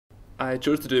I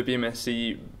chose to do a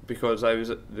BMSc because I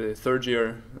was at the third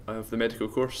year of the medical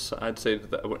course. I decided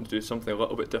that I wanted to do something a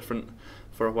little bit different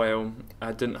for a while.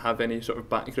 I didn't have any sort of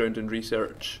background in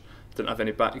research, didn't have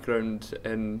any background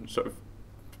in sort of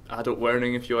adult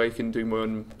learning, if you like, and doing my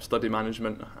own study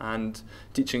management, and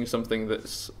teaching something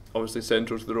that's obviously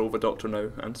central to the role of a doctor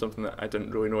now, and something that I didn't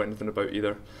really know anything about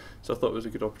either. So I thought it was a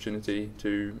good opportunity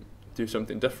to do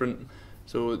something different.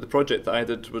 So the project that I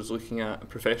did was looking at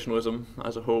professionalism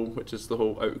as a whole, which is the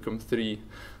whole outcome 3,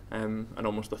 and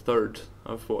almost a third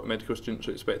of what medical students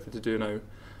are expected to do now.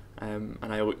 And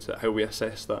I looked at how we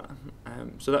assess that.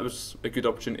 So that was a good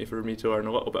opportunity for me to learn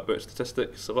a little bit about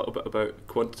statistics, a little bit about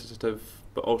quantitative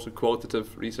but also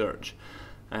qualitative research,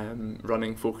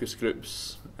 running focus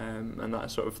groups, and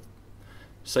that sort of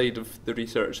side of the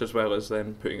research, as well as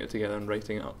then putting it together and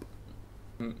writing it up.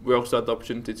 We also had the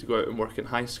opportunity to go out and work in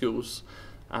high schools,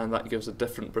 and that gives a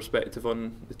different perspective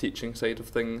on the teaching side of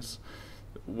things.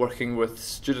 Working with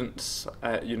students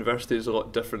at university is a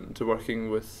lot different to working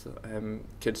with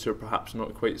kids who are perhaps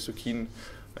not quite so keen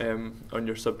on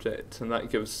your subject, and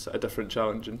that gives a different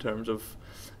challenge in terms of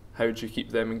how do you keep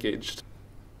them engaged.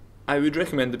 I would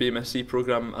recommend the BMSc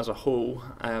programme as a whole,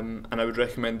 and I would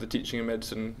recommend the Teaching in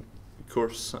Medicine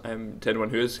course to anyone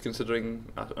who is considering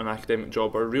an academic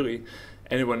job, or really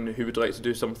anyone who would like to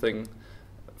do something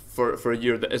for a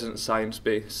year that isn't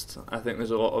science-based. I think there's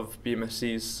a lot of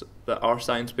BMSCs that are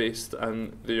science-based,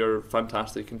 and they are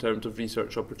fantastic in terms of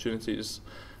research opportunities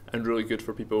and really good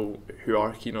for people who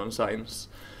are keen on science.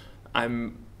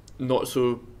 I'm not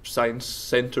so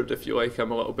science-centred, if you like.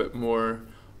 I'm a little bit more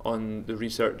on the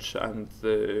research and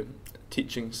the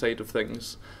teaching side of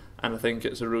things, and I think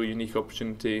it's a really unique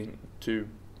opportunity to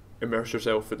immerse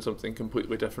yourself in something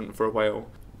completely different for a while.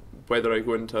 Whether I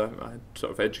go into a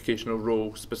sort of educational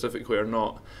role specifically or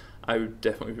not, I would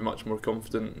definitely be much more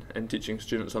confident in teaching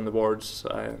students on the wards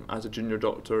as a junior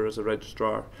doctor, as a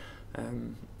registrar,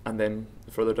 and then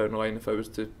further down the line, if I was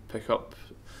to pick up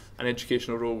an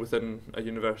educational role within a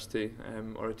university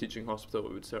or a teaching hospital,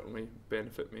 it would certainly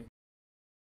benefit me.